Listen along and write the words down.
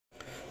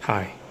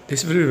Hi,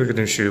 this video we're going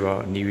to show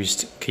our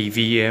newest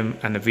KVM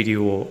and a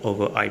video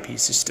over IP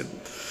system.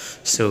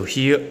 So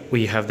here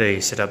we have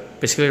the setup.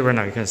 Basically right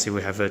now you can see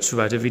we have a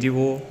 2x2 video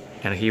wall,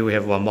 and here we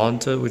have one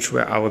monitor which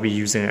I will be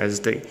using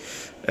as the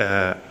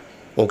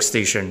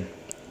workstation.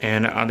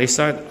 And on this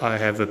side I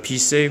have a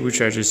PC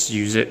which I just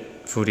use it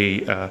for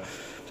the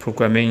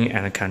programming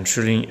and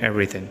controlling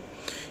everything.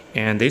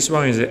 And this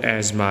one is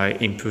as my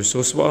input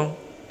source one,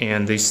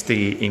 and this is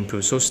the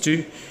input source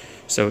 2.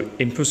 So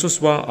input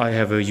source 1, I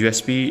have a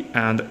USB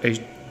and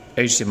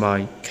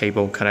HDMI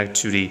cable connected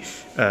to the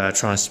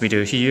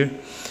transmitter here,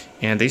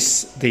 and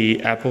this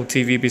the Apple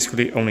TV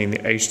basically only in the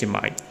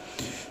HDMI.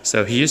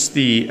 So here's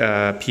the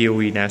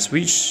PoE NAT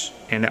switch,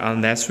 and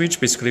on that switch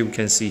basically we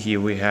can see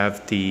here we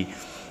have the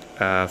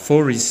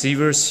 4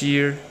 receivers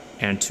here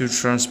and 2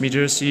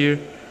 transmitters here,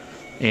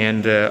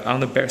 and on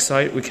the back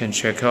side we can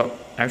check out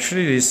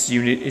actually this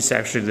unit is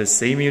actually the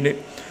same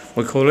unit.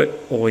 We call it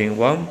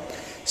all-in-one.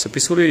 So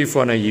basically if you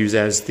want to use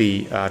as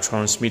the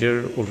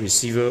transmitter or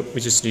receiver,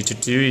 we just need to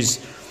do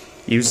is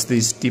use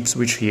this dip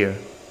switch here.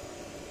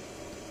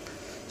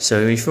 So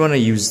if you want to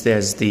use that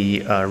as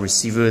the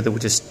receiver, then we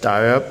just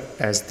dial up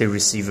as the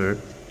receiver,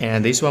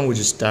 and this one we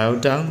just dial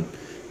down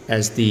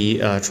as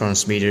the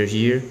transmitter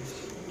here,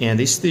 and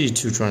this is the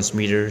 2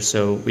 transmitters.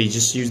 So we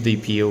just use the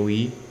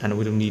PoE, and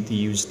we don't need to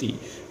use the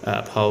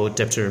power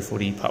adapter for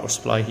the power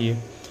supply here.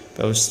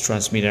 Both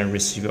transmitter and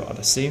receiver are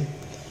the same.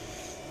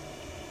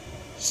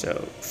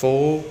 So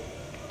for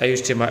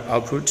HDMI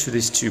output to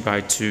this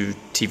 2x2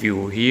 TV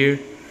wall here,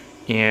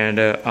 and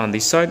on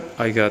this side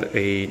I got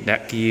a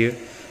Netgear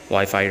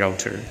Wi-Fi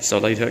router, so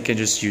later I can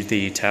just use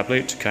the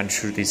tablet to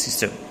control the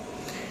system.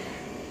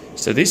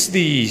 So this is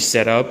the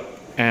setup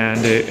and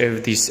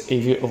this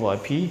AV over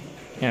IP,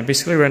 and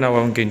basically right now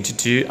what I'm going to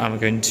do, I'm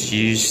going to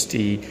use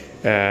the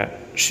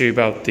show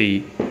about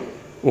the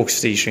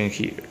workstation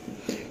here.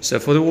 So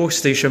for the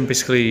workstation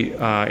basically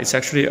it's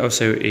actually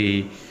also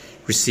a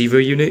receiver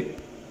unit.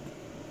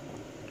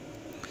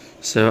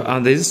 So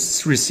on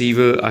this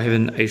receiver, I have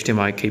an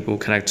HDMI cable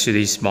connected to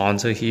this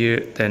monitor here,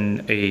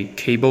 then a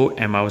cable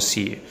and mouse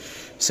here.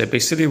 So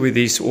basically with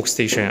this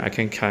workstation, I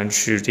can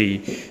control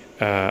the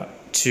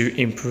 2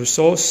 input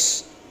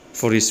source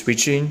for the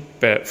switching,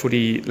 but for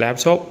the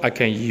laptop, I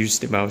can use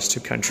the mouse to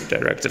control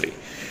directly.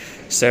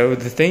 So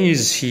the thing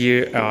is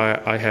here,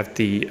 I have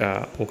the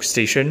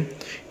workstation,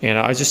 and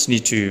I just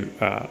need to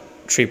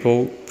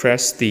triple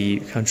press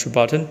the control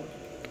button.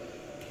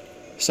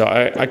 So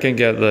I can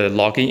get the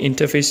login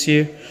interface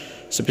here.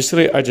 So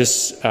basically I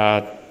just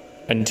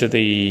enter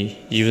the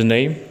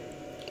username,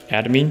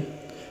 admin,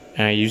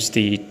 and I use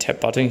the tab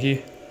button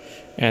here.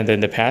 And then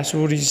the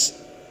password is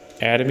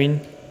admin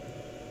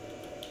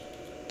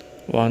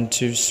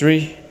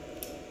 123,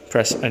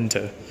 press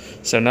enter.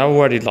 So now we're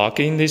already logged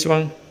in this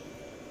one.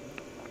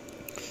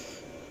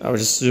 I'll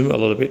just zoom a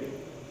little bit.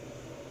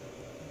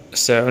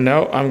 So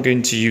now I'm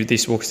going to use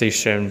this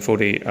workstation for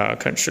the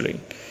controlling.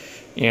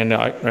 And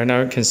right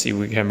now you can see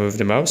we can move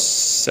the mouse.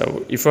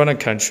 So if you want to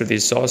control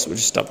this source, we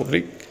just double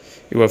click,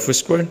 it will full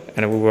screen,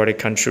 and we already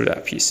control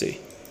that PC.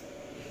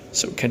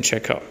 So we can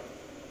check out.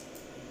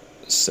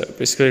 So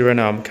basically right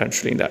now I'm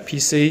controlling that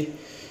PC,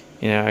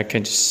 and I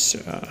can just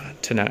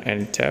turn on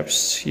any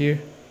tabs here.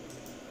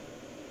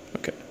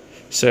 Okay.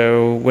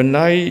 So when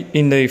I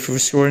in the full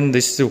screen,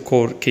 this is still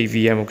called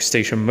KVM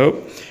Workstation mode.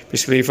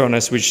 Basically if I want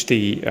to switch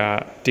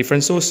the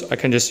different source, I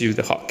can just use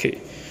the hotkey.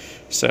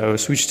 So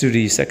switch to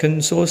the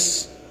second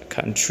source,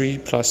 country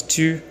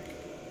 +2,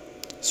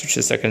 switch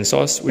the second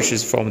source, which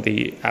is from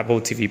the Apple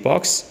TV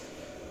box,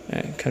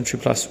 and country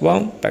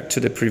 +1, back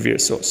to the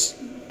previous source,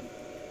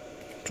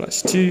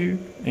 +2,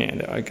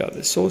 and I got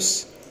the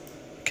source,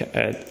 can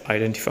add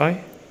identify,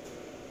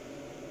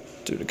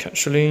 do the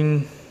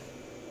controlling.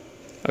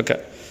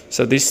 Okay,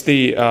 so this is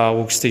the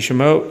workstation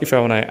mode. If I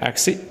want to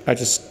exit, I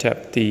just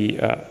tap the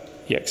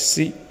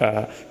exit,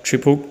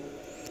 triple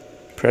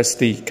press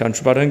the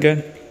control button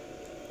again.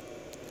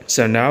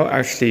 So now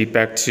actually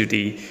back to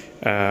the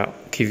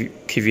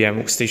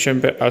KVM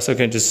workstation, but also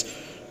can just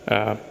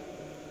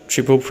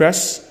triple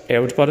press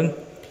Alt button.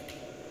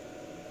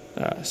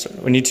 So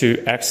we need to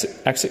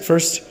exit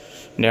first.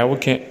 Now we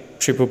can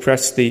triple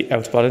press the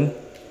Alt button.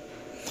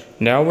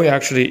 Now we're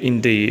actually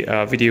in the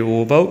video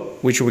wall mode,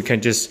 which we can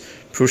just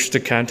push the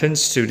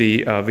contents to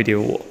the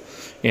video wall.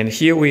 And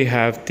here we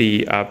have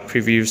the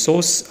preview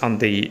source on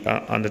the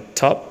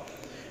top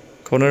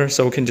corner,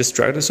 so we can just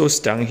drag the source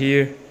down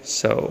here.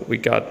 So we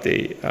got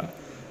the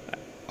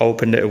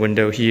open the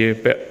window here,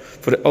 but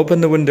for the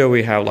open the window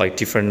we have like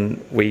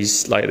different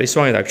ways. Like this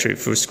one is actually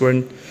full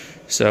screen.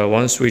 So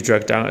once we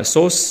drag down a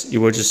source, it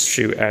will just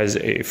show as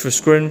a full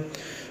screen,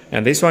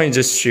 and this one is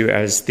just show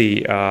as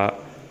the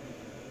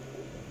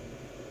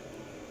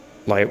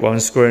like one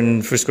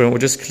screen full screen. We'll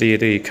just clear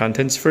the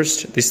contents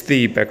first. This is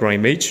the background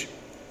image.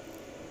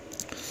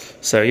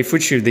 So if we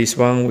choose this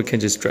one, we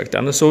can just drag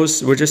down the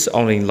source. We're just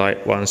only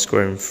like one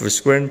screen, full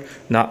screen,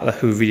 not the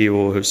whole video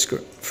or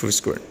full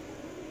screen.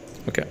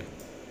 Okay.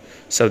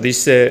 So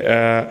this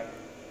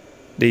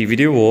the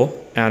video wall,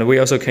 and we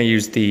also can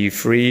use the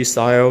free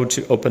style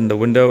to open the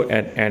window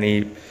at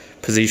any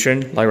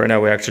position. Like right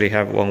now we actually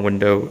have one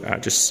window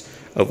just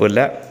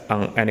overlap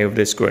on any of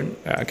the screen.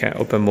 I can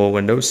open more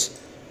windows.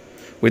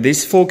 With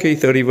this 4K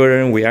 30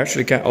 version, we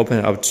actually can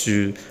open up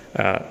to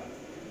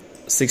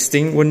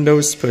 16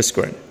 windows per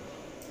screen.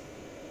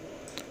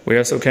 We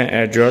also can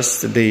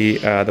adjust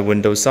the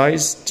window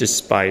size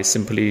just by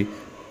simply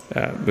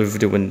move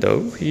the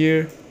window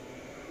here.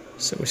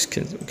 So we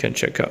can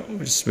check out. We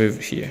just move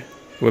it here.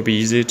 It will be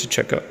easy to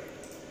check out.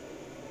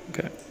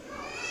 Okay,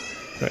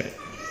 right.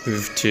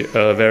 Move to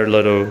a very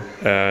little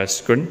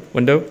screen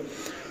window.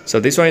 So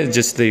this one is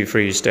just the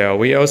freestyle.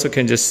 We also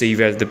can just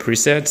save as the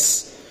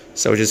presets.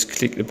 So just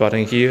click the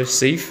button here,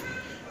 save.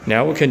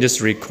 Now we can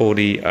just record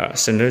the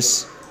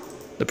centers,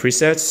 the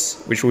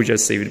presets, which we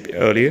just saved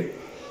earlier.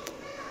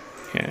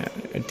 Yeah,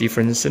 a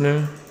different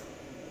center.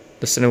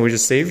 The center we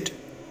just saved.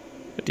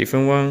 A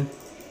different one.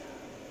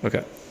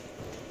 Okay.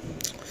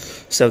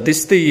 So this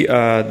is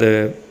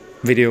the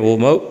video wall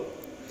mode.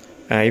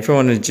 If you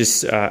want to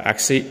just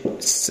exit,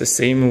 it's the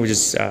same. We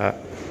just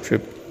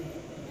flip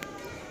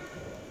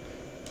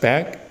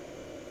back,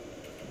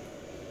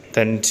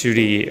 then to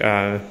the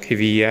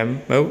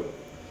KVM mode.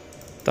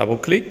 Double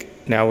click.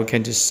 Now we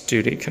can just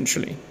do the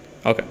controlling.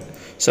 Okay.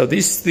 So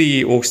this is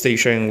the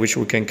workstation which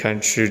we can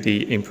control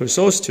the input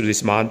source to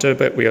this monitor,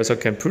 but we also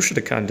can push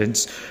the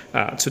contents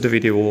to the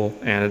video wall,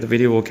 and the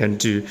video wall can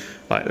do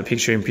like the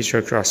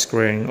picture-in-picture cross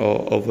screen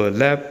or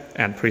overlap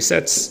and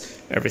presets,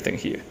 everything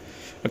here.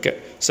 Okay,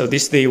 so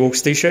this is the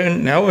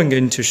workstation. Now I'm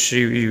going to show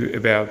you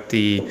about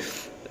the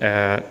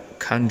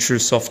control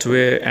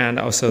software and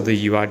also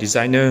the UI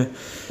designer.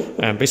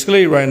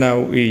 Basically, right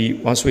now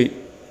once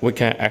we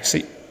can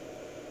exit.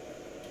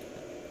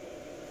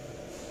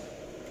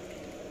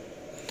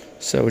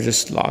 So we're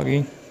just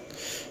logging.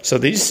 So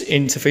this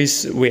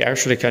interface we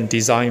actually can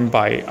design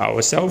by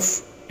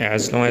ourselves,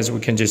 as long as we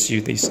can just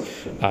use this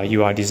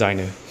UI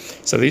designer.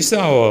 So this is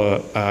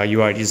our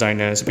UI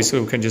designer. So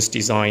basically we can just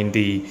design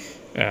the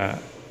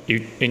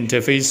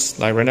interface.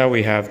 Like right now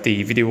we have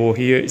the video wall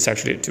here. It's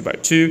actually a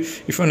 2x2.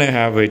 If you want to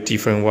have a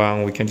different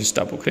one, we can just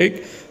double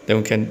click. Then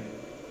we can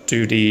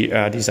do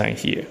the design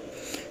here.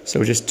 So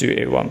we'll just do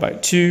a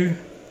 1x2.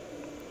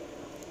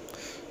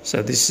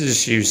 So this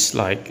is used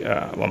like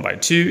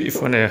 1x2. If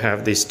we want to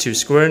have this 2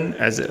 screen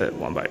as a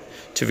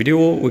 1x2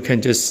 video, we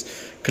can just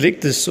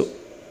click this.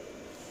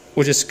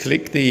 We'll just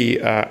click the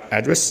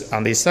address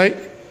on this side,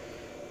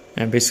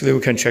 and basically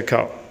we can check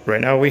out. Right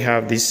now we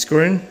have this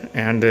screen,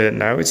 and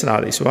now it's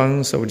not this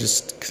one. So we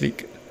just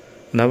click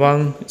another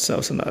one. It's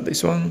also not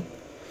this one.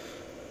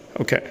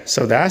 Okay,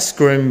 so that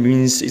screen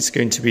means it's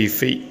going to be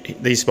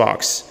fit this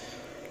box,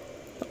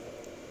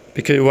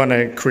 because we want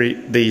to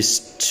create these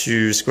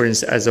 2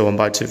 screens as a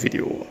 1x2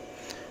 video.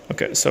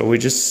 Okay, so we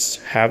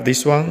just have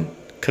this one,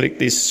 click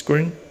this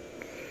screen.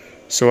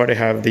 So I already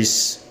have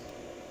this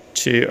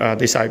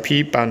this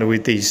IP bound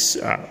with this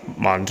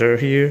monitor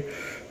here.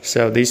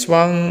 So this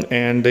one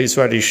and this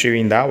one is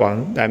showing that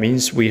one. That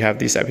means we have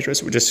this IP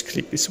address. We just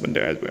click this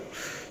window as well.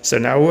 So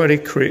now we already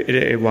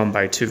created a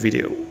 1x2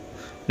 video.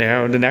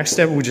 Now the next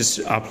step, we just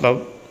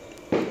upload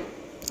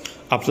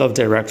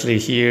directly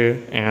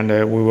here, and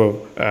we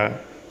will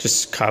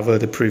just cover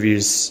the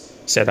previous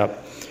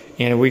setup,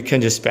 and we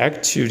can just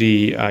back to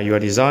the UI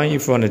design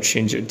if we want to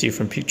change a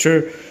different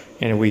picture,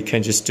 and we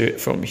can just do it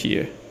from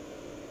here.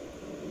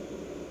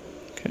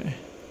 Okay.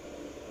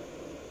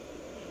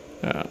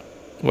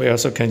 We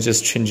also can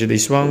just change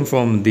this one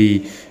from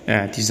the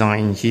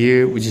design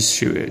here. We just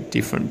show a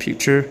different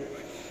picture.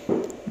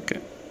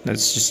 Okay,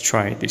 let's just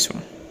try this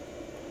one.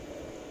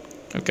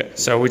 Okay,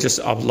 so we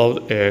just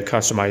upload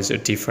customize a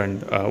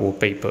different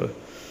wallpaper.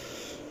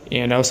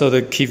 And also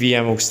the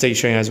KVM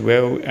workstation as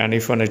well. And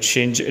if you want to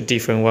change a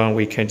different one,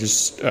 we can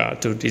just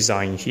do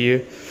design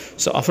here.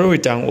 So after we're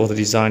done all the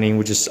designing,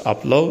 we just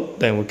upload.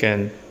 Then we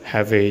can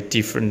have a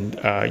different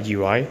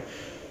UI.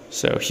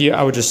 So here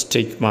I will just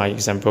take my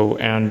example.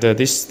 And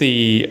this is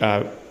the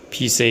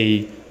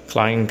PC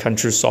client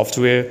control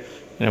software.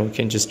 And we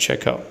can just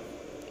check out.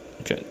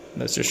 Okay,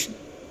 let's just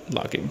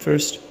log in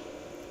first.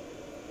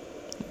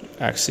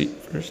 Exit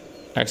first.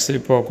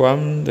 Exit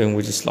program. Then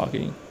we just log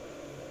in.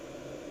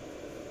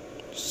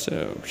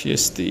 So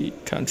here's the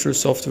control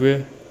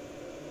software.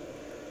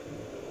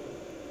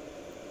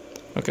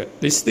 Okay,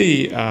 this is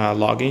the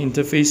login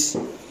interface,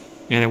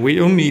 and we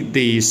don't need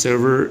the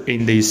server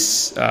in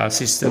this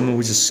system.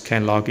 We just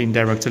can log in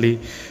directly.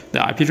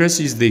 The IP address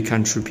is the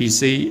control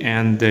PC,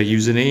 and the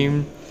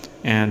username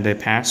and the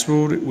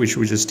password, which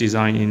we just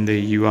design in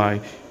the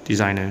UI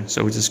designer.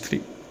 So we just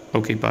click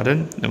OK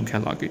button, then we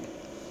can log in.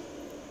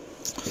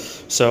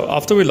 So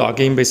after we log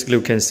in, basically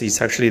we can see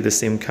it's actually the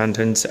same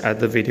contents at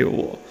the video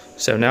wall.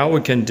 So now we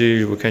can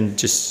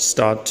just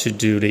start to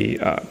do the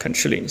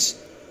controllings.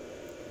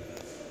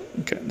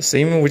 Okay, the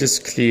same, we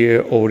just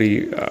clear all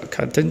the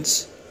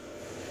contents,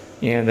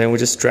 and then we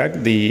just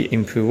drag the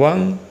input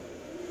one.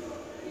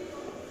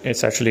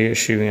 It's actually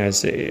showing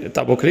as a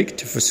double click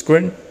to full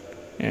screen,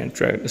 and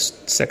drag the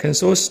second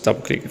source,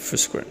 double click full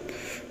screen.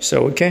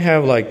 So we can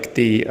have like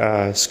the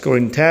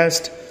scrolling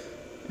test,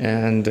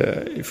 and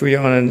if we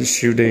want to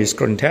shoot the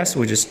scrolling test,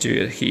 we just do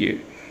it here.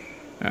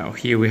 Now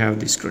here we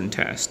have the scrolling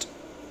test.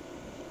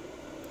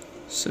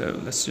 So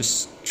let's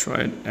just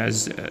try it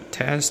as a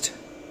test.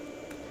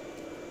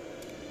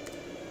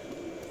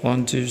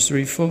 1, 2,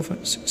 3, 4,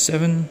 5, 6,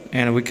 7,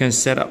 and we can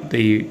set up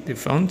the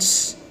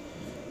fonts,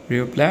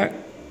 real black,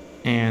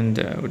 and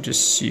we'll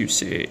just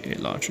use a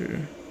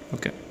larger.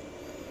 Okay,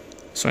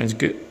 this one is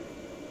good.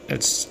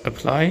 Let's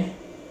apply.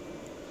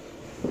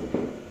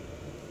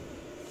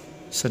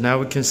 So now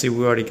we can see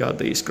we already got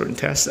the scrolling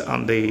test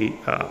on the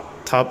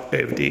top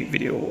of the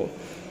video wall.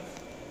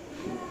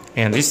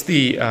 And this is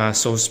the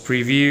source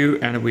preview,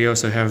 and we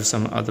also have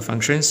some other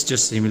functions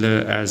just similar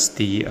as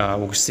the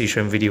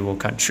workstation video wall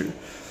control.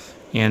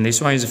 And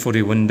this one is for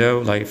the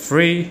window, like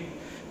free,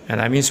 and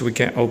that means we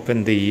can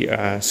open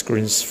the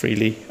screens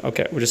freely.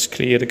 Okay, we'll just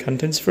clear the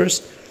contents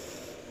first.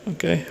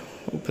 Okay,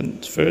 open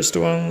the first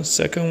one,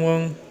 second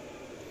one,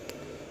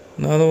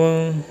 another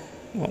one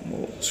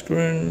more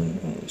screen,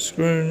 one more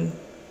screen.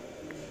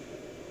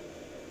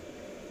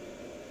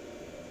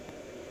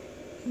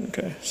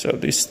 Okay, so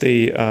this is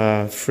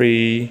the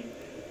free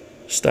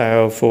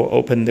style for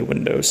open the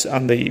windows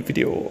on the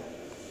video wall.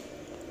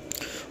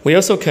 We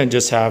also can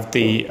just have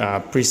the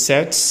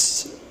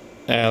presets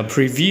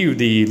preview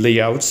the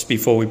layouts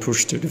before we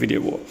push to the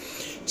video wall.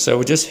 So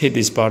we just hit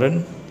this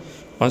button.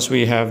 Once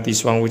we have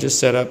this one, we just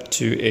set up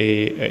to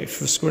a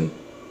full screen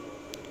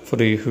for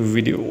the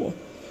video wall.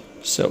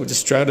 So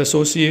just drag the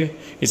source here.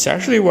 It's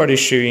actually what is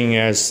showing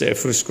as a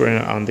full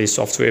screen on the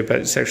software, but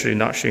it's actually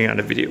not showing on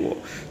the video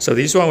wall. So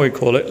this one we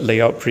call it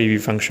layout preview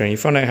function.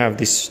 If you want to have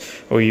this,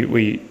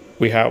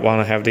 want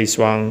to have this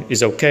one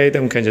is okay,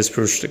 then we can just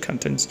push the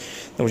contents.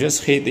 Then we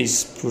just hit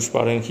this push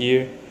button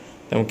here,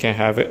 then we can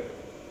have it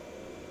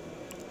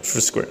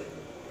full screen.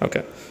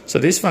 Okay, so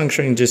this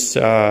function just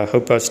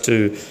help us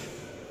to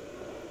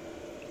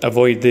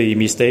avoid the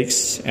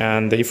mistakes,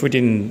 and if we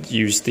didn't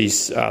use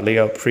this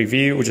layout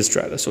preview, we just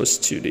drag the source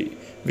to the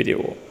video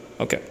wall.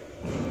 Okay.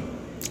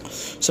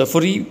 So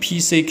for the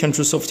PC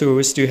control software,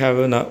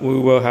 we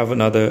will have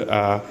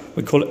another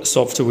we call it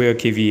software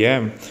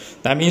KVM.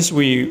 That means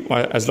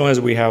as long as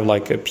we have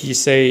like a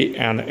PC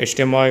and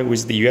HDMI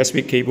with the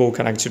USB cable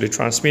connected to the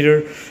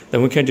transmitter,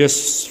 then we can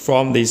just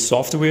from the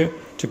software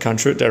to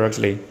control it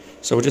directly.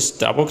 So we just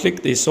double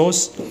click the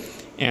source,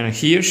 and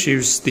here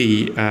shows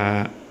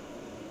the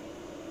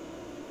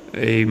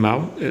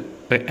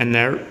an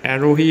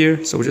arrow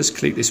here. So we just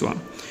click this one.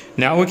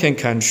 Now we can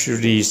control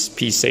this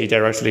PC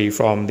directly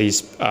from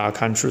this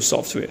control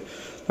software.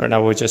 Right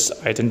now we'll just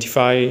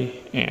identify,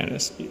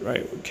 and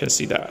right, we can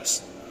see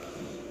that.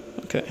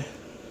 Okay,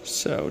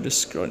 so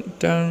just scroll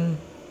down,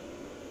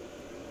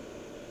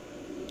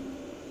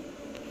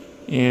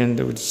 and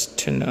we'll just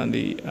turn on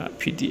the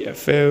PDF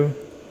file.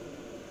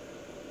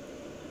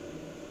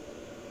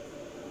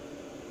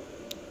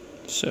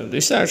 So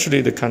this is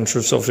actually the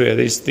control software.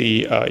 This is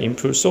the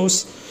input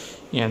source,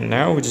 and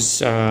now we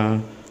just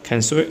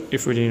cancel it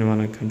if we didn't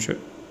want to control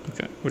it.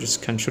 Okay, we'll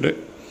just cancel it.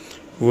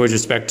 We'll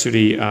just back to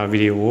the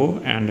video wall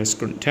and the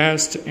screen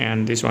test,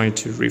 and this one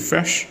is to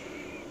refresh,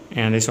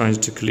 and this one is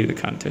to clear the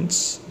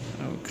contents.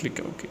 I'll click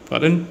OK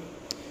button,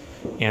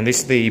 and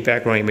this is the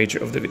background image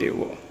of the video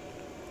wall.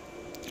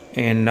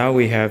 And now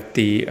we have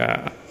the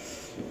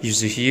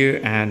user here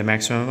and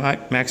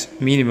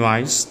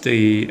minimize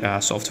the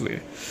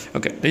software.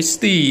 Okay, this is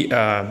the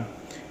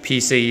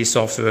PC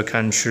software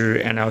control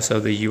and also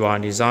the UI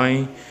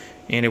design.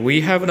 And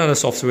we have another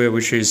software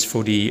which is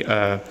for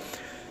the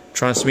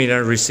transmitter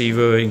and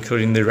receiver,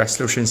 including the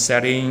resolution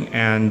setting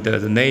and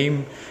the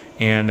name,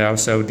 and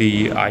also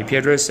the IP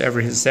address,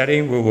 every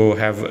setting. We will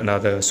have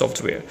another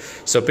software.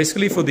 So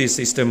basically for this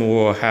system, we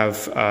will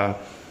have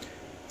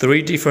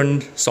 3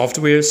 different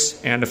softwares,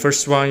 and the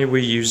first one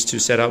we use to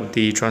set up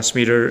the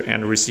transmitter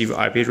and receiver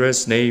IP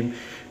address, name,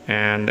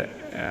 and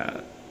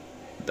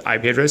the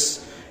IP address.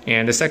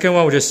 And the second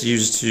one we just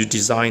use to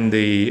design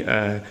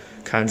the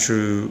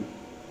control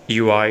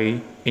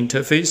UI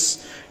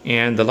interface.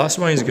 And the last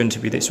one is going to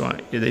be this one.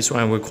 This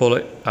one we call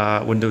it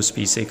Windows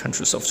PC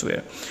control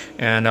software,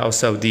 and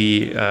also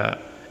the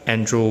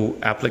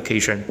Android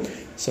application.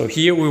 So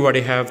here we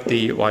already have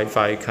the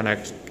Wi-Fi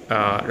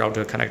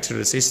router connected to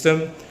the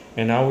system.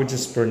 And now we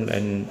just bring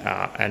an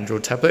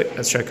Android tablet.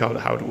 Let's check out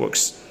how it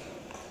works.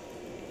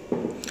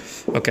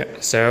 Okay,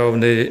 so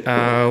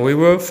we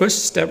will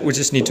first step, we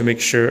just need to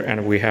make sure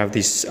and we have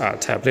this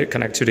tablet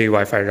connected to the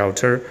Wi-Fi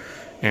router.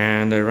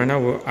 And right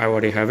now I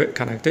already have it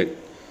connected.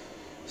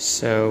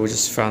 So we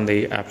just found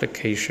the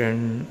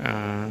application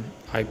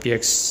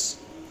IPX.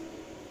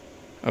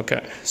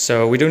 Okay,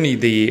 so we don't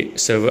need the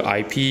server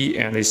IP,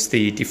 and it's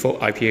the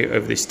default IP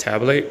of this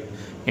tablet,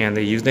 and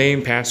the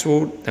username,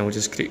 password. Then we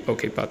just click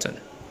OK button.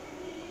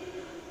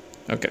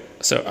 Okay,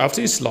 so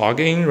after it's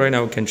logging, right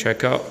now we can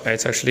check out.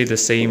 It's actually the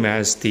same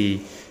as the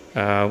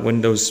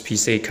Windows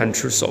PC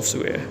control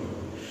software.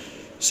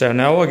 So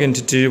now we're going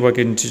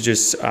to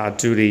just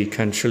do the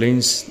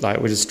controllings, like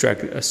we just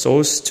drag a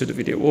source to the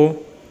video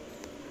wall.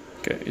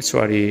 Okay, it's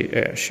already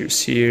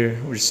shows here.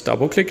 We just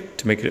double click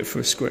to make it a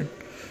full screen.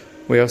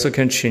 We also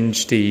can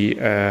change the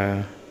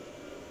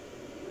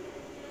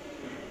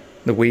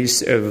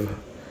width of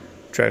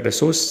drag the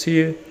source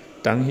here,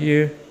 down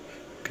here.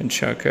 Can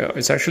check out.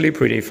 It's actually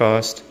pretty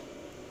fast.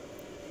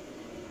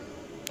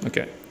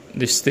 Okay,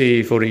 this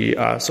is for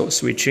the source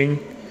switching.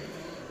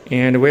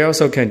 And we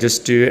also can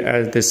just do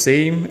it the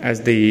same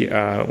as the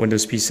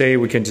Windows PC.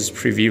 We can just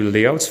preview the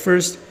layouts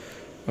first.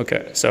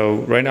 Okay, so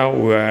right now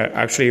we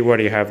actually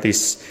already have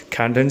these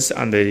contents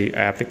on the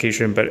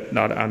application, but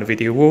not on the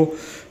video wall.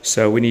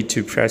 So we need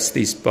to press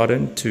this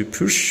button to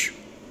push.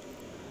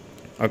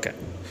 Okay,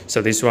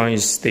 so this one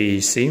is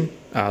the same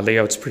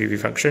layouts preview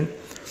function.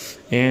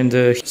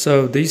 And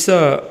so this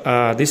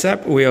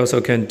app, we also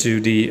can do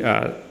the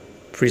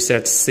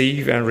preset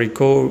save and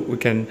record. We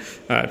can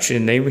change the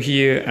name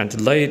here and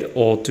delete,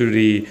 or do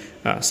the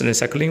sentence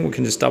cycling. We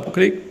can just double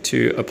click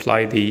to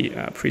apply the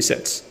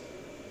presets.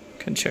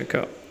 Can check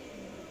out.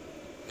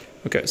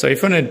 Okay, so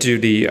if you want to do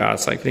the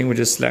cycling, we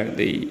just select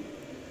the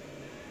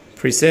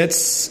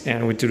presets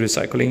and we do the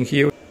cycling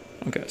here.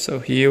 Okay, so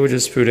here we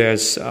just put it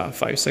as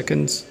 5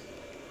 seconds.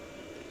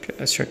 Okay,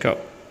 let's check out.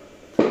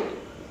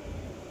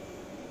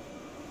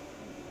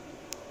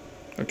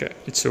 Okay,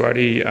 it's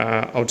already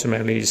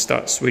automatically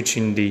start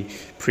switching the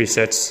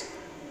presets.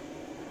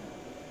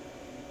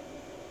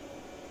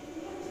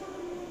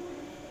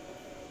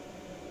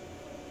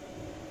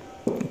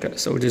 Okay,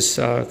 so we just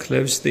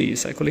close the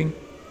cycling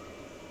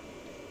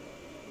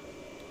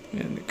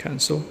and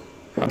cancel.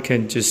 I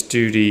can just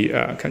do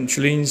the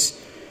country links.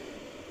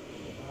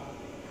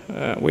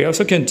 We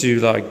also can do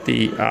like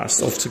the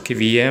soft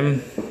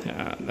KVM.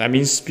 That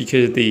means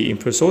because the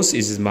input source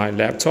is my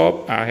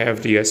laptop, I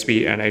have the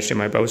USB and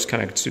HDMI both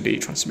connected to the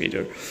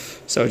transmitter.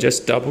 So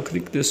just double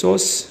click the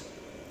source.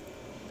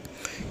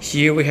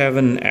 Here we have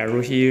an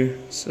arrow here,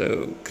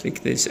 so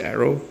click this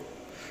arrow.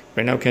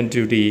 Right now can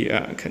do the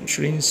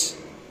country links.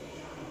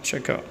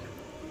 Check out.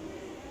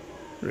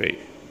 Right,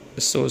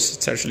 the source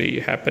is actually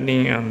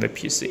happening on the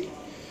PC.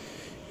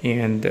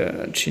 And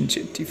change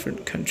it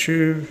different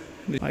country.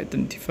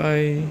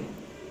 Identify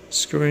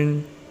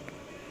screen.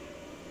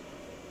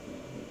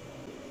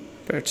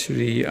 Back to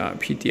the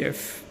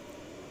PDF.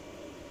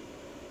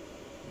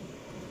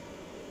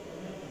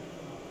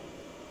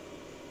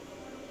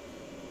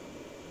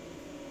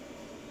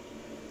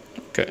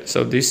 Okay,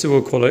 so this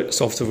will call it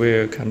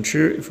software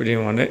country. If we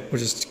didn't want it, we'll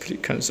just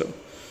click cancel.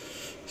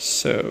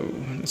 So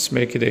let's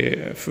make it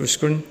a full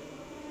screen.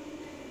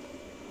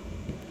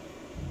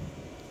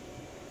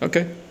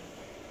 Okay,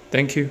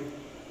 thank you.